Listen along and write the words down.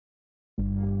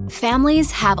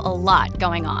Families have a lot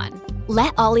going on.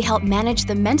 Let Ollie help manage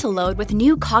the mental load with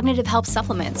new cognitive help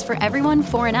supplements for everyone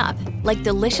 4 and up, like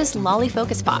delicious Lolly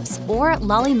Focus Pops or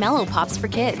Lolly Mellow Pops for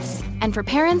kids. And for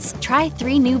parents, try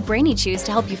 3 new Brainy Chews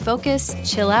to help you focus,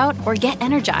 chill out, or get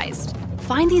energized.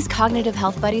 Find these cognitive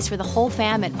health buddies for the whole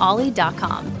fam at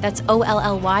ollie.com. That's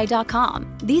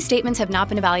OLLY.com. These statements have not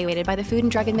been evaluated by the Food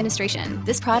and Drug Administration.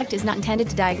 This product is not intended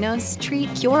to diagnose,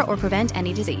 treat, cure, or prevent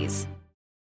any disease.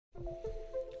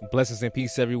 Blessings and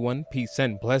peace, everyone. Peace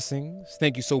and blessings.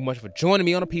 Thank you so much for joining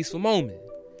me on A Peaceful Moment.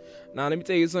 Now, let me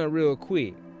tell you something real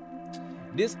quick.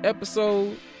 This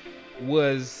episode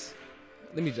was...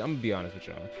 I'm going to be honest with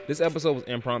y'all. This episode was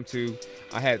impromptu.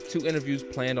 I had 2 interviews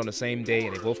planned on the same day,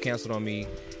 and they both canceled on me.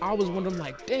 I was wondering,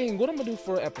 like, dang, what am I going to do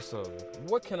for an episode?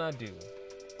 What can I do?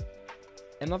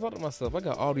 And I thought to myself, I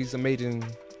got all these amazing...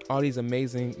 I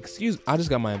just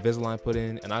got my Invisalign put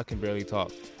in, and I can barely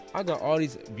talk. I got all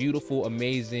these beautiful,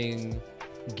 amazing,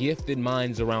 gifted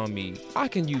minds around me. I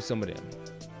can use some of them.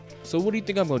 So what do you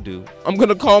think I'm going to do? I'm going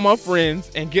to call my friends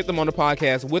and get them on the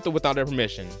podcast with or without their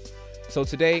permission. So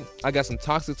today, I got some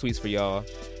toxic tweets for y'all,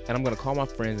 and I'm going to call my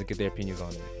friends and get their opinions on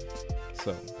it.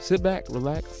 So sit back,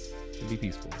 relax, and be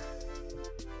peaceful.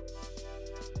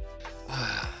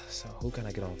 So who can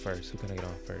I get on first?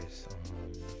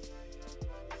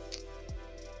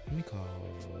 Let me call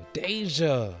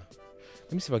Deja.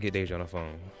 Let me see if I get Deja on the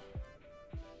phone.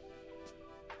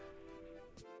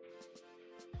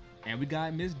 And we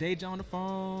got Miss Deja on the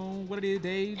phone. What it is,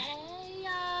 Deja? Hey,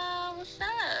 y'all. What's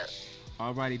up?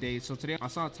 Alrighty, Deja. So today I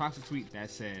saw a toxic tweet that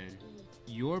said,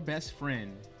 your best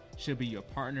friend should be your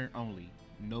partner only,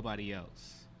 nobody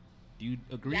else. Do you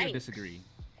agree or disagree?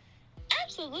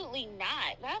 Absolutely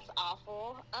not. That's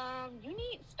awful. You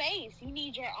need space. You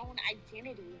need your own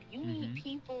identity. You need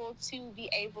people to be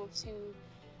able to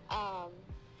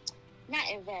not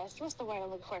invest, what's the word I'm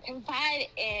looking for? Confide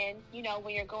in,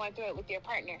 when you're going through it with your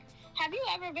partner. Have you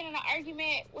ever been in an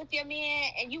argument with your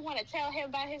man and you want to tell him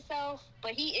about himself,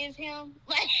 but he is him?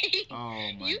 Like, oh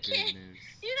my you can't, goodness.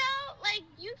 You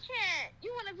can't,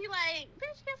 you want to be like,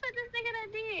 bitch, guess what this nigga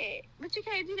done did? But you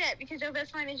can't do that because your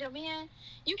best friend is your man.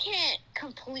 You can't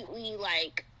completely,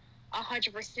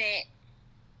 100%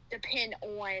 depend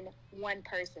on one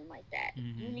person like that.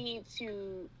 You need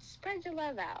to spread your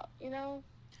love out,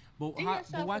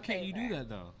 But why can't you do that,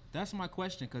 though? That's my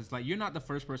question, because you're not the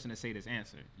first person to say this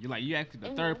answer. You're actually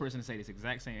the third person to say this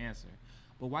exact same answer.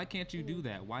 But why can't you do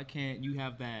that? Why can't you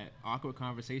have that awkward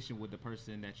conversation with the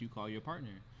person that you call your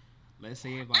partner? Let's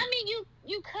say if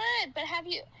you could, but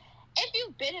if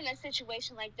you've been in a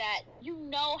situation like that, you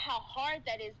know how hard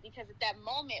that is, because at that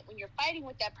moment when you're fighting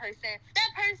with that person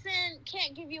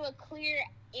can't give you a clear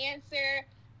answer.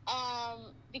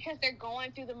 Because they're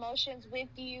going through the motions with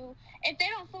you. If they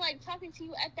don't feel like talking to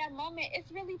you at that moment,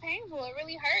 it's really painful. It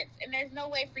really hurts. And there's no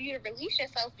way for you to release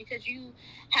yourself because you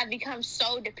have become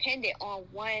so dependent on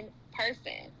one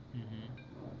person.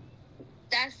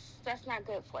 That's not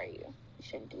good for you. You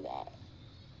shouldn't do that.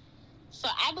 So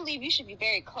I believe you should be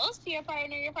very close to your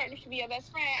partner. Your partner should be your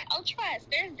best friend. Oh, trust.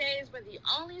 There's days where the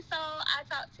only soul I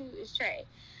talk to is Trey.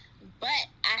 But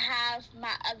I have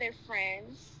my other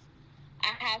friends.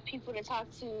 I have people to talk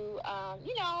to.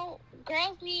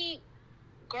 Girls need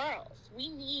girls. We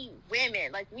need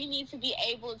women. We need to be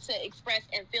able to express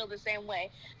and feel the same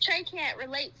way. Trey can't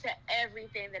relate to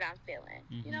everything that I'm feeling.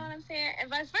 You know what I'm saying?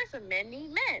 And vice versa. Men need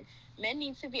men. Men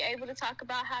need to be able to talk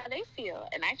about how they feel.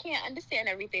 And I can't understand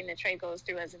everything that Trey goes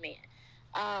through as a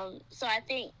man. So I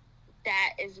think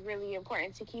that is really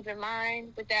important to keep in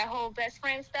mind with that whole best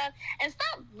friend stuff. And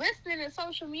stop listening to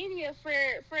social media for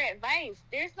advice.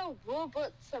 There's no rule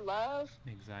book to love.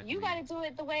 Exactly. You got to do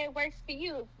it the way it works for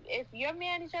you. If your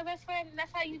man is your best friend and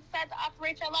that's how you decide to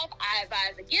operate your life, I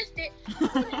advise against it. Who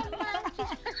the hell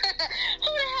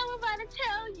am I to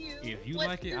tell you if you what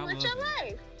like to it, do I with love your it.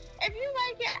 life? If you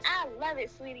like it, I love it,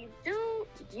 sweetie. Do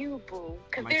you, boo.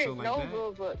 Because Like there's so like no that?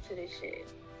 rule book to this shit.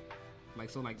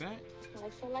 Like so like that?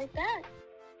 Like that.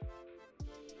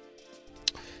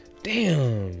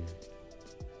 Damn.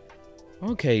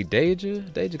 Okay, Deja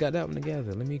got that one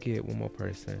together. Let me get one more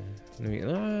person.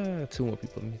 2 more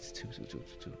people. Let me see, two.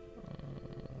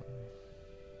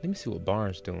 Let me see what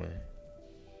Barnes doing.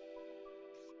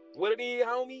 What it is,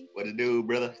 homie? What it do,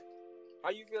 brother? How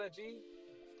you feeling, G?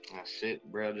 Shit,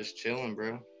 bro. Just chilling,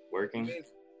 bro. Working.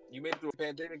 You made it through a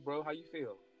pandemic, bro. How you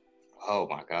feel? Oh,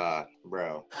 my God,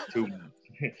 bro. Too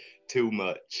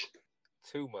much.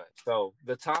 Too much. So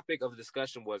the topic of the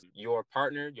discussion was your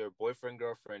partner, your boyfriend,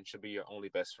 girlfriend should be your only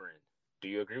best friend. Do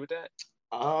you agree with that?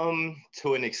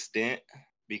 To an extent,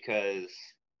 because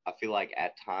I feel like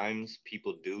at times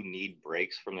people do need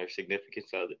breaks from their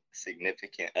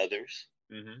significant others.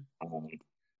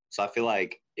 So I feel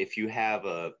like if you have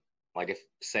if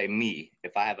say me,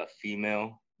 if I have a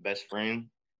female best friend,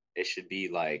 it should be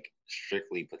like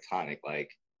strictly platonic, like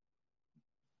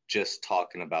just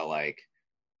talking about like,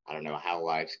 I don't know, how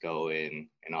life's going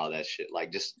and all that shit.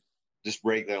 Like just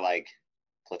regular like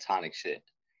platonic shit.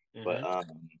 But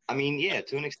I mean, yeah,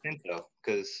 to an extent though,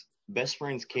 because best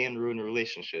friends can ruin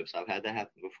relationships. I've had that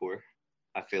happen before.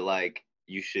 I feel like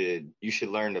you should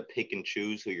learn to pick and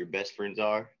choose who your best friends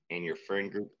are and your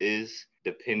friend group is,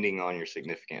 depending on your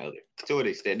significant other. To an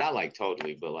extent, not like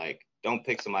totally, but like don't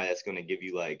pick somebody that's gonna give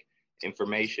you like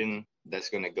information that's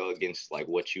gonna go against like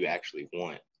what you actually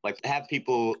want. Like have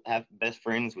best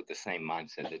friends with the same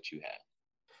mindset that you have.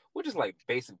 Which is like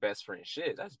basic best friend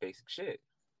shit. That's basic shit.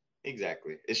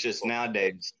 Exactly. It's just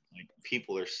nowadays, like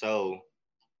people are so,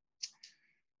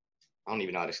 I don't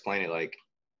even know how to explain it. Like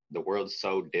the world's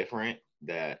so different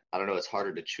that I don't know. It's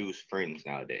harder to choose friends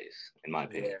nowadays, in my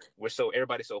opinion. Yeah,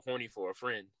 everybody's so horny for a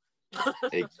friend.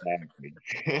 Exactly.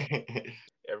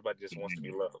 Everybody just wants to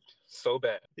be loved so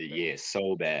bad. Yeah,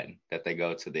 so bad that they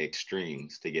go to the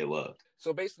extremes to get loved.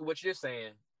 So basically, what you're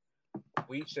saying,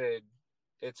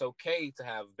 it's okay to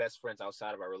have best friends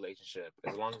outside of our relationship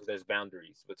as long as there's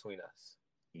boundaries between us.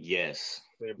 Yes.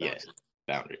 Yes.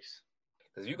 Boundaries.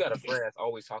 Because you got a friend that's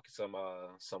always talking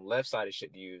some left-sided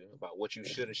shit to you about what you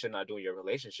should and should not do in your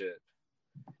relationship.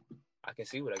 I can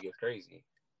see where that gets crazy.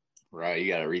 Right,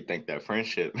 you got to rethink that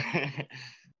friendship.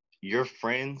 Your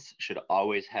friends should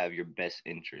always have your best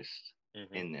interest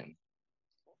in them.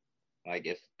 Like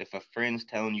if a friend's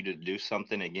telling you to do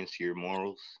something against your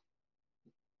morals,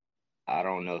 I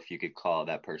don't know if you could call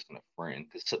that person a friend,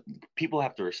 because people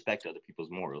have to respect other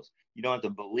people's morals. You don't have to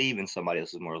believe in somebody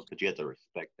else's morals, but you have to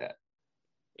respect that.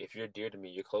 If you're dear to me,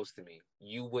 you're close to me,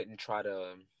 you wouldn't try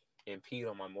to impede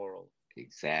on my moral.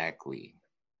 Exactly.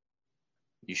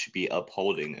 You should be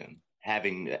upholding them,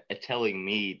 telling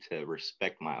me to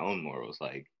respect my own morals.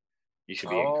 Like you should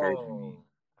be encouraging me.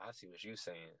 I see what you're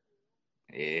saying.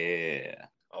 Yeah.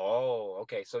 Oh,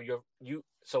 okay. So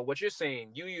so what you're saying,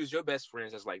 you use your best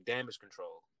friends as like damage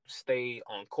control. Stay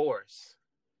on course.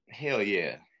 Hell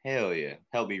yeah.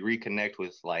 Help me reconnect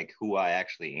with like who I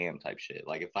actually am type shit.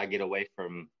 Like if I get away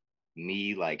from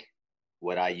me, like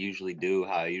what I usually do,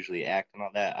 how I usually act and all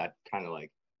that, I kind of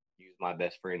like use my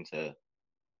best friend to,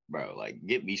 bro, like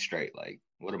get me straight. Like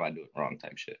what am I doing wrong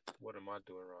type shit. What am I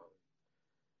doing wrong?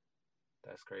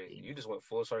 That's crazy. You just went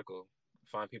full circle.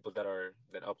 Find people that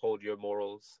uphold your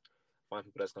morals. Find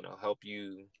people that's gonna help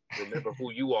you remember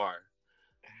who you are,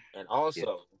 and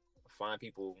also find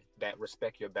people that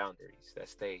respect your boundaries. That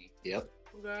stay. Yep.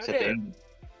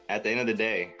 At the end of the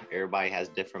day, everybody has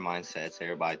different mindsets.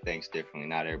 Everybody thinks differently.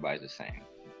 Not everybody's the same.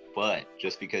 But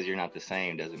just because you're not the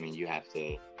same doesn't mean you have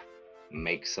to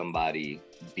make somebody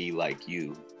be like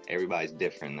you. Everybody's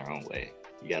different in their own way.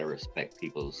 You gotta respect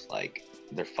people's like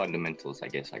their fundamentals. I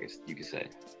guess you could say.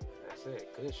 That's it.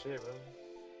 Good shit, bro.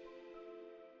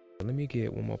 Let me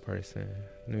get one more person.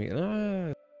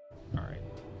 All right,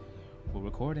 we're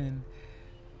recording.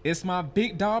 It's my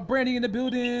big dog Brandy in the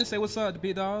building. Say what's up, the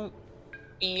big dog.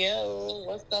 Yo,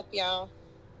 what's up, y'all?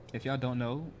 If y'all don't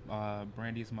know,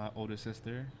 Brandy is my older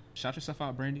sister. Shout yourself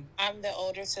out, Brandy. I'm the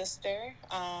older sister.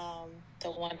 The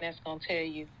one that's gonna tell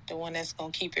you, the one that's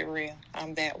gonna keep it real.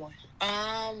 I'm that one.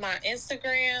 My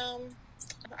Instagram,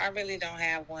 I really don't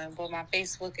have one, but my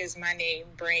Facebook is my name,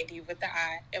 Brandy with the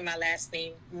I, and my last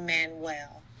name,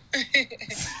 Manuel.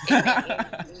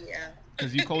 Yeah.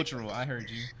 Because you cultural, I heard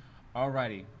you.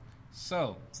 Alrighty.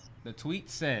 So, the tweet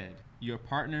said, your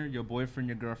partner, your boyfriend,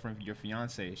 your girlfriend, your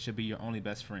fiance should be your only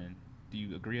best friend. Do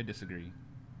you agree or disagree?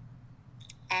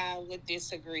 I would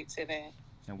disagree to that.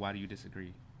 And why do you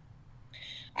disagree?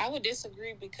 I would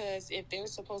disagree because if they're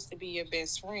supposed to be your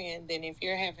best friend, then if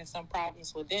you're having some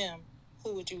problems with them,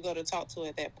 who would you go to talk to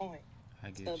at that point?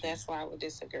 So that's why I would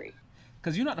disagree.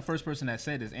 Because you're not the first person that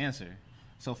said this answer.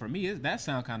 So for me, that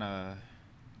sound kind of,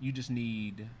 you just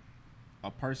need a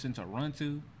person to run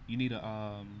to. You need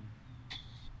a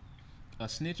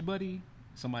snitch buddy,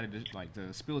 somebody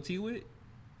to spill tea with.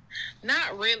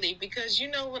 Not really, because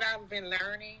you know what I've been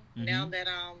learning now that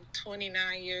I'm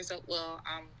 29 years old. Well,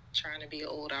 I'm trying to be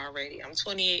old already. I'm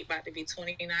 28, about to be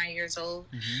 29 years old.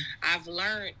 I've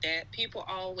learned that people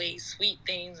always sweep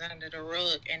things under the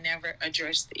rug and never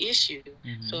address the issue.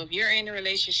 So if you're in a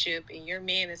relationship and your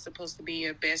man is supposed to be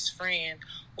your best friend,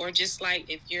 or just like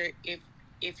if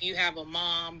if you have a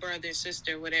mom, brother,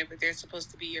 sister, whatever, they're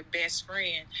supposed to be your best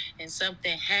friend, and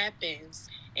something happens,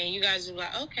 and you guys are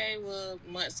like, okay, well,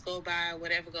 months go by,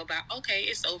 whatever go by, okay,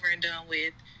 it's over and done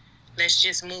with. Let's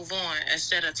just move on.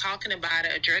 Instead of talking about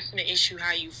it, addressing the issue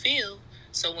how you feel.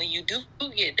 So when you do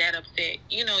get that upset,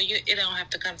 it don't have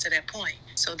to come to that point.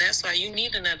 So that's why you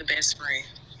need another best friend.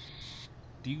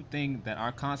 Do you think that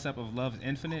our concept of love is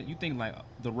infinite? You think like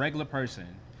the regular person,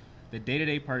 the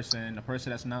day-to-day person, the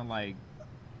person that's not like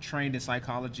trained in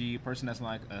psychology, a person that's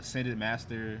like a ascended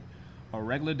master, a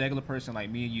regular person like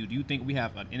me and you, do you think we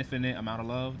have an infinite amount of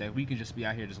love that we can just be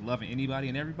out here just loving anybody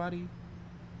and everybody?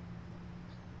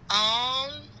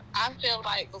 I feel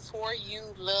like before you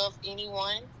love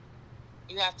anyone,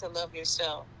 you have to love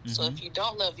yourself. Mm-hmm. So if you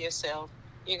don't love yourself,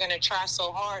 you're going to try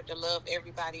so hard to love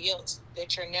everybody else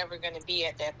that you're never going to be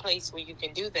at that place where you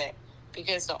can do that,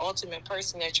 because the ultimate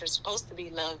person that you're supposed to be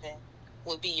loving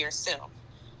will be yourself.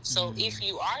 So if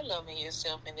you are loving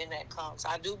yourself and then that comes,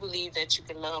 I do believe that you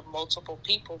can love multiple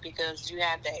people because you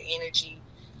have that energy,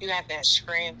 you have that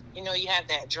strength, you have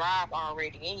that drive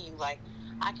already in you. Like,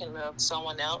 I can love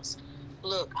someone else.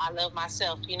 Look, I love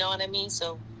myself. You know what I mean?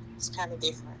 So it's kind of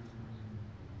different.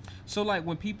 So like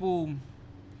when people,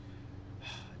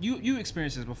 you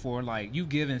experienced this before, like you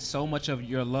giving so much of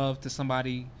your love to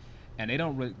somebody and they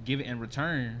don't give it in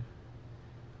return,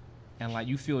 and like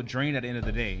you feel drained at the end of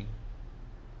the day.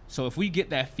 So if we get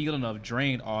that feeling of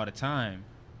drained all the time,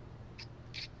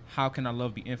 how can our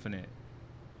love be infinite?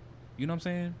 You know what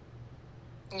I'm saying?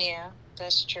 Yeah,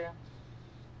 that's true.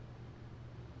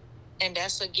 And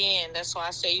that's why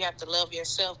I say you have to love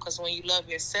yourself, because when you love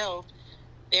yourself,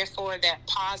 therefore that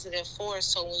positive force.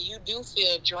 So when you do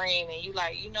feel drained and you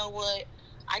like, you know what,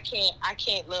 I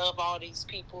can't love all these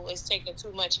people. It's taking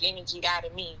too much energy out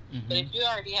of me. Mm-hmm. But if you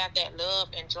already have that love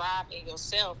and drive in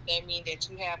yourself, that means that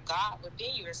you have God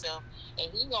within yourself,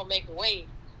 and He's gonna make a way,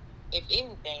 if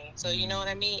anything. So you know what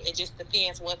I mean? It just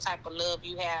depends what type of love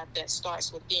you have that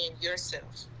starts within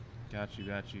yourself. Got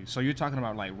you. So you're talking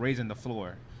about like raising the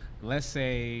floor. Let's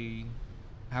say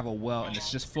I have a well and it's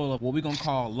just full of what we're gonna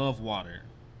call love water.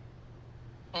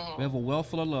 Mm-hmm. We have a well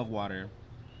full of love water,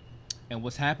 and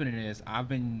what's happening is I've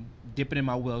been dipping in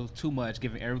my well too much,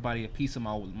 giving everybody a piece of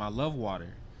my love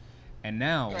water, and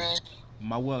now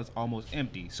my well is almost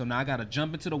empty. So now I gotta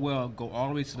jump into the well, go all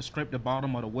the way to scrape the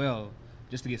bottom of the well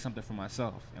just to get something for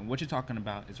myself. And what you're talking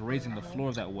about is raising the floor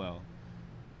of that well.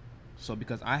 So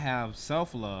because I have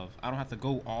self-love, I don't have to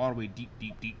go all the way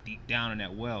deep down in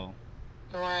that well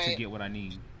to get what I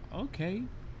need. Okay.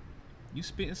 You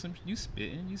spitting,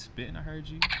 I heard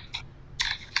you.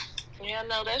 Yeah,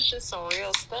 no, that's just some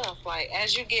real stuff. Like,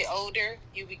 as you get older,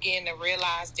 you begin to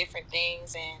realize different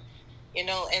things, and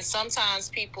and sometimes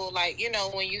people, like,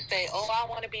 when you say, oh, I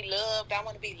want to be loved,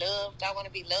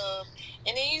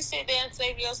 and then you sit there and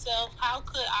say to yourself, how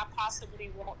could I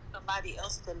possibly want somebody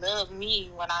else to love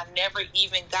me when I never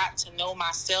even got to know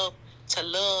myself to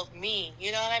love me?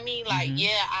 You know what I mean? Like,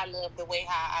 yeah, I love the way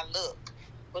how I look,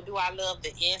 but do I love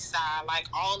the inside, like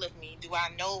all of me? Do I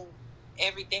know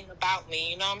everything about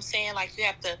me? You know what I'm saying? Like, you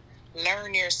have to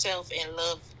learn yourself and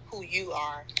love who you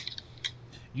are.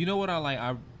 You know what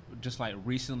I just like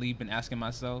recently been asking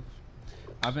myself?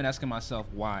 I've been asking myself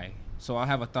why. So I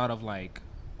have a thought of like,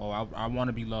 oh, I want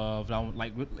to be loved. I want,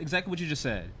 like, exactly what you just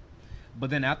said.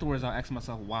 But then afterwards I'll ask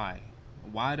myself why.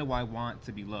 Why do I want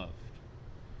to be loved?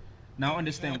 Now I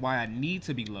understand why I need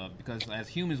to be loved, because as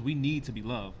humans we need to be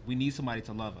loved. We need somebody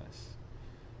to love us.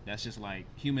 That's just like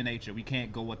human nature. We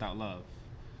can't go without love.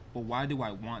 But why do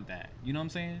I want that? You know what I'm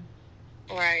saying?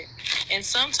 Right. And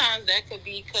sometimes that could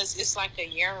be because it's like a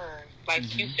yearn.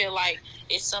 Like, you feel like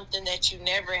it's something that you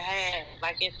never had.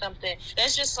 Like, it's something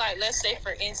that's just like, let's say,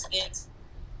 for instance,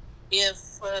 if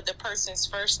for the person's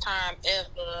first time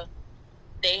ever,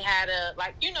 they had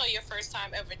your first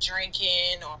time ever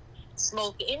drinking or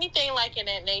smoking, anything like in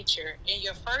that nature, and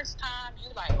your first time, you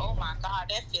like, oh my God,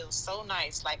 that feels so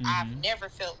nice. Like, I've never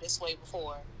felt this way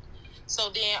before. So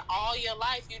then all your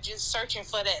life, you're just searching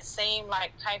for that same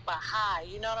like type of high.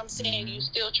 You know what I'm saying? You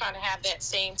still trying to have that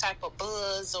same type of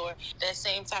buzz or that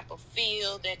same type of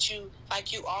feel that you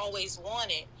always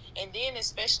wanted. And then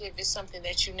especially if it's something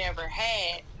that you never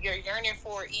had, you're yearning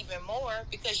for it even more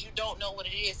because you don't know what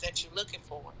it is that you're looking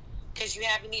for. Because you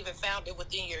haven't even found it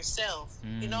within yourself.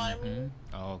 You know what I mean?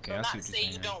 Oh, okay. So not to say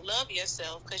you don't love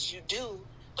yourself, because you do,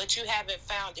 but you haven't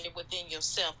found it within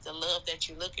yourself, the love that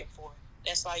you're looking for.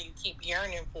 That's why you keep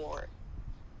yearning for it.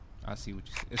 I see what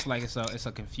you say. It's like it's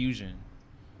a confusion.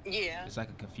 Yeah. It's like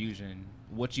a confusion.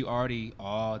 What you already...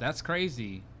 Oh, that's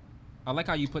crazy. I like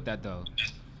how you put that, though.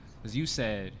 Because you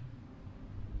said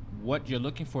what you're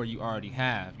looking for, you already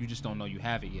have. You just don't know you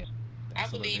have it yet. I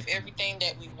believe everything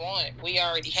that we want, we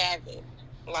already have it.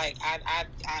 Like, I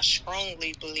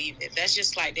strongly believe it. That's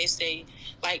just like they say,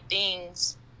 like,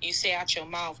 things you say out your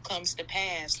mouth comes to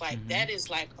pass. Like, that is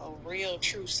like a real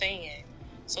true saying.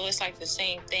 So it's like the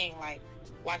same thing. Like,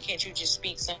 why can't you just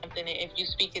speak something, and if you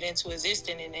speak it into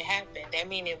existence and it happened, that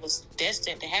means it was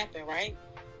destined to happen, right?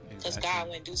 Because God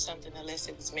wouldn't do something unless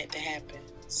it was meant to happen.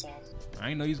 So I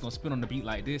didn't know you was gonna spit on the beat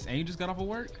like this. And you just got off of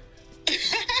work?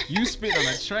 You spit on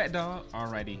a track, dog.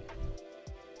 Alrighty.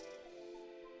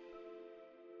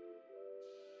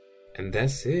 And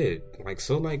that's it. Like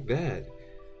that.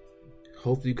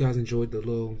 Hopefully you guys enjoyed the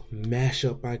little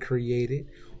mashup I created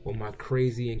with my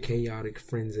crazy and chaotic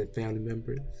friends and family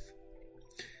members.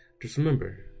 Just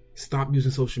remember, stop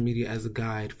using social media as a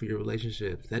guide for your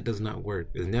relationships. That does not work.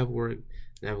 It's never worked,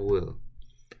 never will.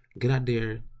 Get out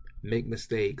there, make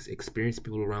mistakes, experience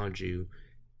people around you,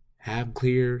 have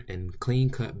clear and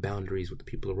clean-cut boundaries with the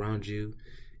people around you,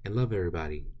 and love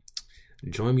everybody.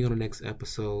 Join me on the next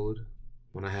episode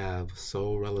when I have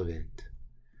So Relevant,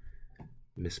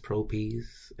 Miss Pro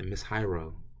Peas, and Miss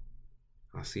Hyro.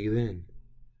 I'll see you then.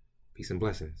 Peace and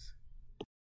blessings.